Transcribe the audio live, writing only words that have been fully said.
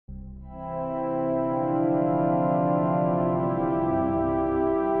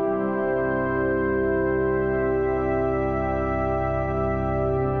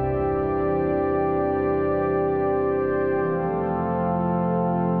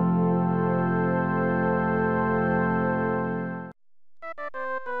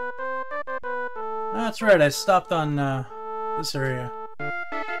That's right, I stopped on this area.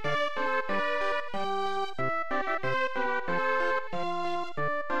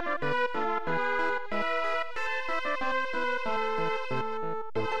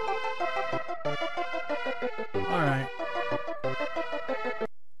 Alright.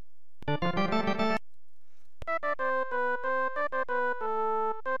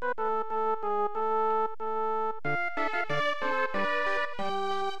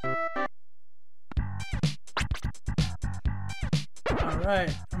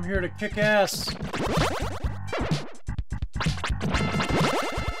 Alright, I'm here to kick ass.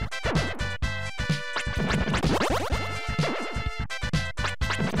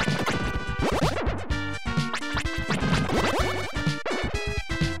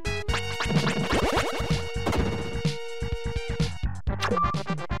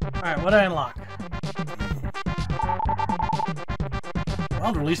 Alright, what did I unlock?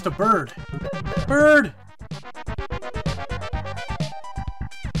 Wyld released a bird. Bird!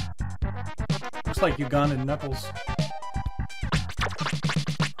 Looks like Ugandan knuckles.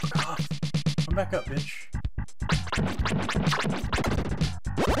 Fuck off. Come back up, bitch.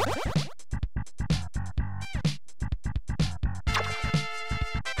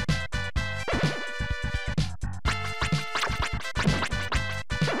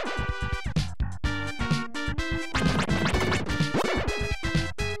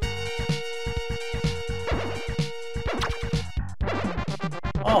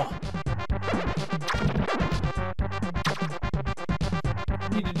 Oh! I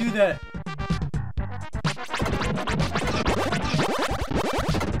need to do that.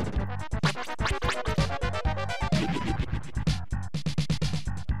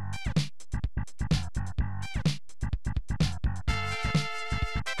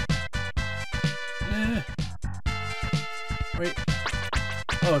 Wait.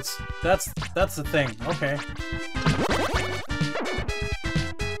 Oh, that's the thing. Okay.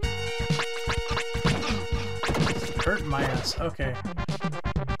 It's hurting my ass. Okay.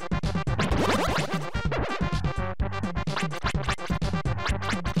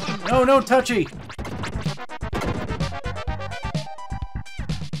 No, no, touchy!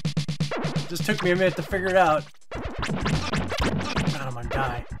 Just took me a minute to figure it out. God, I'm gonna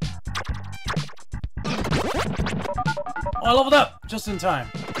die. Oh, I leveled up! Just in time.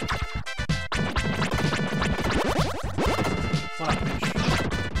 Come on, bitch.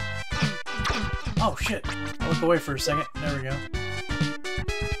 Oh, shit. I'll look away for a second. There we go.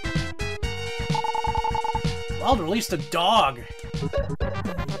 Wyld released a dog!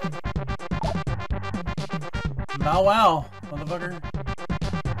 Bow wow, motherfucker.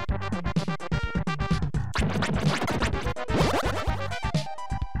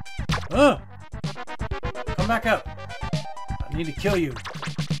 Ugh! Come back up. I need to kill you.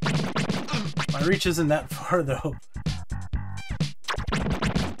 My reach isn't that far, though.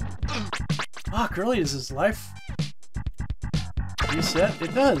 Fuck, really? Is his life reset?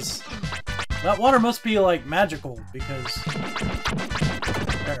 It does. That water must be, like, magical, because...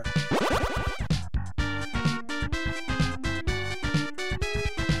 There.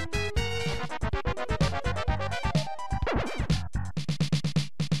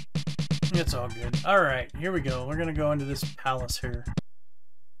 It's all good. Alright, here we go. We're gonna go into this palace here.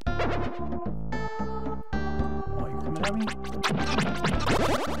 Oh, you coming at me?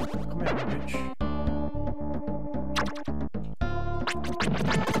 Come at me, bitch.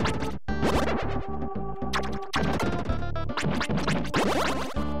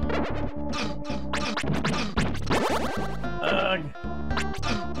 Ugh!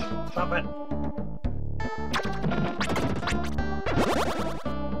 Stop it!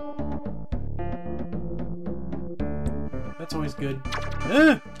 That's always good.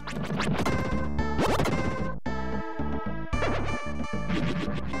 Ugh!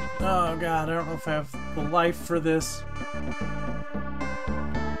 Oh god, I don't know if I have the life for this.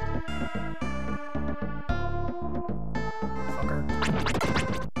 Fucker.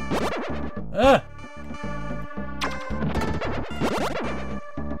 Ah!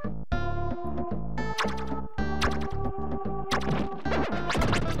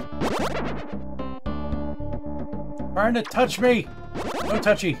 Trying to touch me! No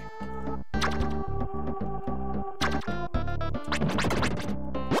touchy!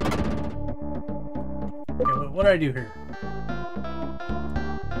 Okay, what did I do here?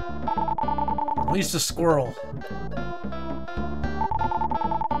 Release a squirrel.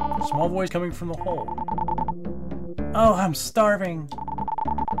 Small voice coming from the hole. Oh, I'm starving.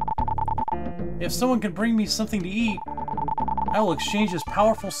 If someone can bring me something to eat, I will exchange this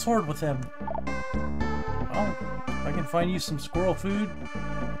powerful sword with him. Oh, I can find you some squirrel food.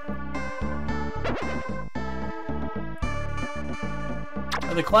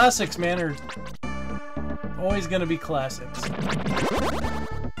 The classics, man, are always gonna be classics.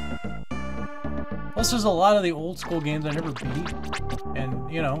 Plus, there's a lot of the old school games I never beat.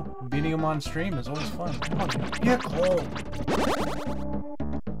 And, you know, beating them on stream is always fun. Oh, yeah, cold.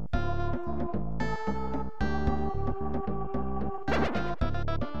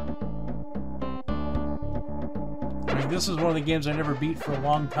 I mean, this is one of the games I never beat for a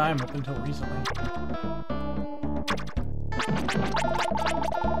long time up until recently.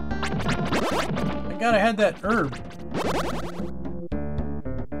 Thank God I had that herb.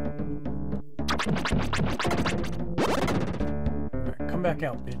 Alright, come back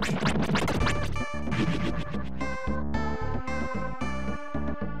out, bitch.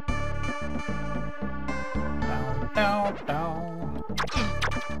 Down, down, down.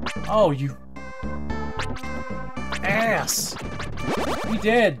 Oh, you ass! He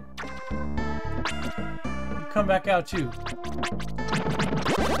dead. You come back out too.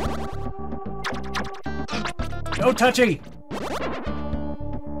 No touchy!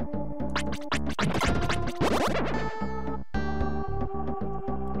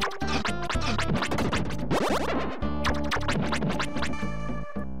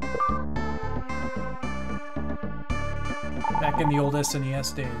 Back in the old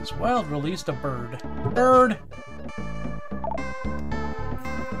SNES days, Wyld released a bird. Bird!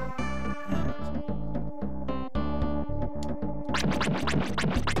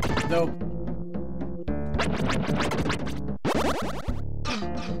 Nope.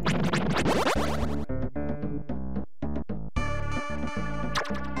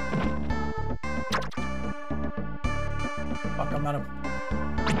 Fuck, I'm out of...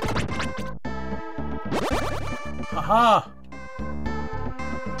 Haha!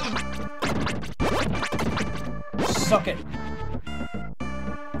 Suck it!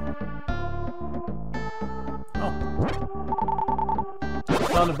 Oh.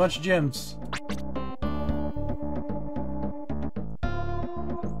 Found a bunch of gems.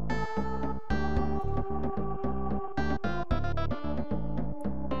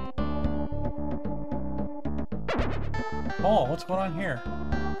 Oh, what's going on here?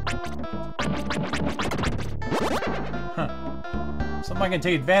 Huh. Something I can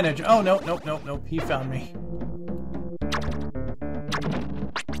take advantage. Oh, nope, nope, nope, nope. He found me.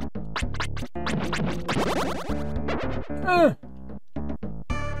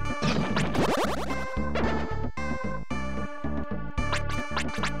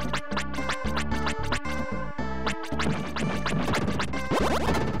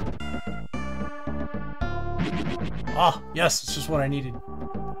 Ah, yes, it's just what I needed.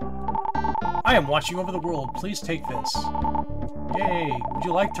 I am watching over the world. Please take this. Yay! Would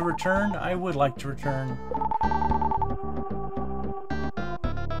you like to return? I would like to return.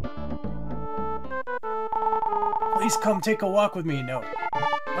 Please come take a walk with me. No.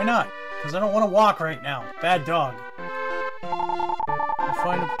 Why not? Because I don't want to walk right now. Bad dog. If you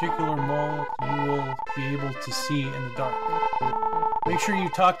find a particular mole, you will be able to see in the dark. Make sure you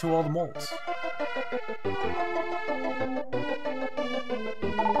talk to all the moles.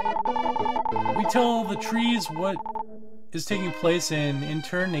 We tell the trees what is taking place, and in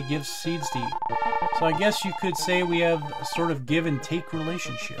turn they give seeds to eat. So I guess you could say we have a sort of give and take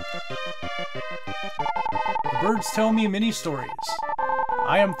relationship. The birds tell me many stories.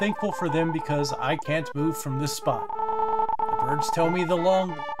 I am thankful for them because I can't move from this spot. The birds tell me the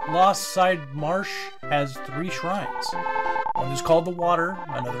long lost side marsh has 3 shrines. One is called the water,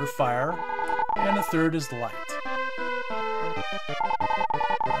 another fire, and the third is the light.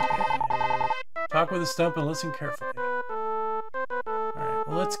 Talk with a stump and listen carefully. Alright,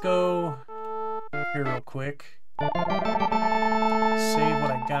 well, let's go here real quick. Save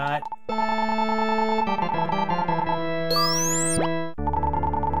what I got.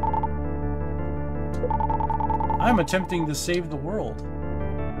 I'm attempting to save the world.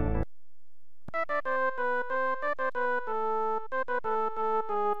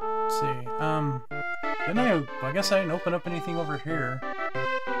 Let's see. I guess I didn't open up anything over here.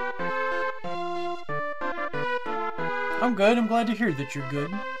 I'm good. I'm glad to hear that you're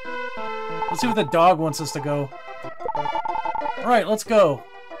good. Let's see what the dog wants us to go. Alright, let's go.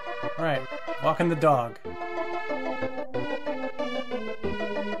 Alright, walking the dog.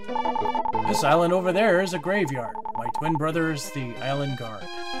 This island over there is a graveyard. My twin brother is the island guard.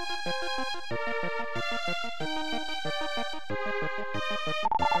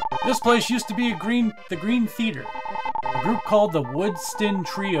 This place used to be the Green Theater. A group called the Woodston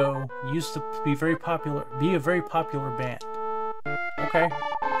Trio used to be a very popular band. Okay.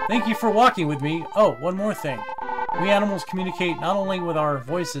 Thank you for walking with me. Oh, one more thing. We animals communicate not only with our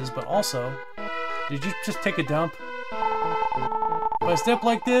voices, but also... Did you just take a dump? If I step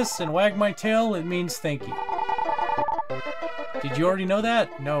like this and wag my tail, it means thank you. Did you already know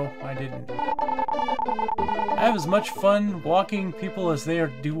that? No, I didn't. I have as much fun walking people as they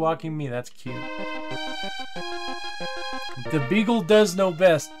do walking me. That's cute. The beagle does know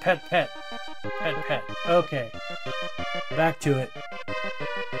best. Pet, pet. Pet, pet. Okay. Back to it.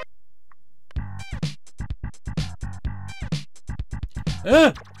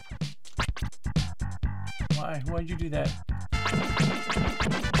 Ugh! Why? Why'd you do that?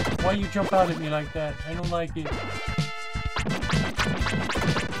 Why you jump out at me like that? I don't like it.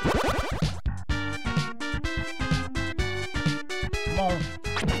 Come on.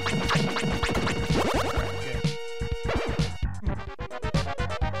 Okay.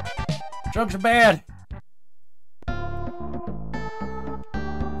 Drugs are bad.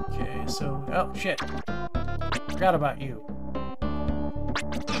 Okay, so... Oh, shit. Forgot about you.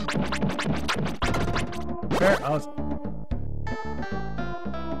 Fair. I was...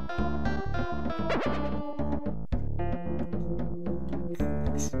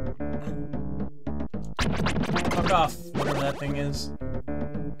 Fuck off, whatever that thing is.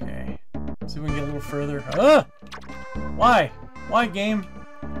 Okay. See if we can get a little further. Ah! Why? Why, game?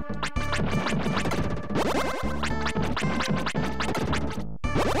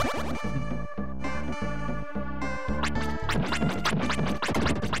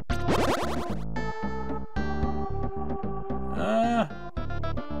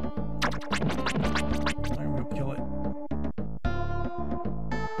 I'm gonna kill it.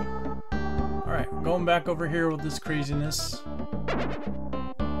 Alright, going back over here with this craziness.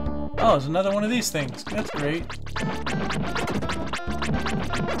 Oh, there's another one of these things. That's great.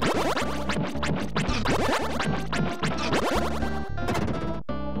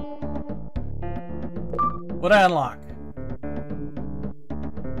 What'd I unlock?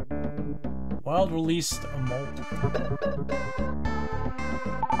 Wyld released a mold.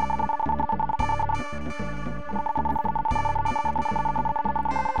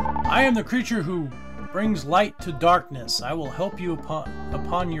 I am the creature who brings light to darkness. I will help you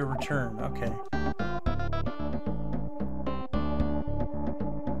upon your return. Okay.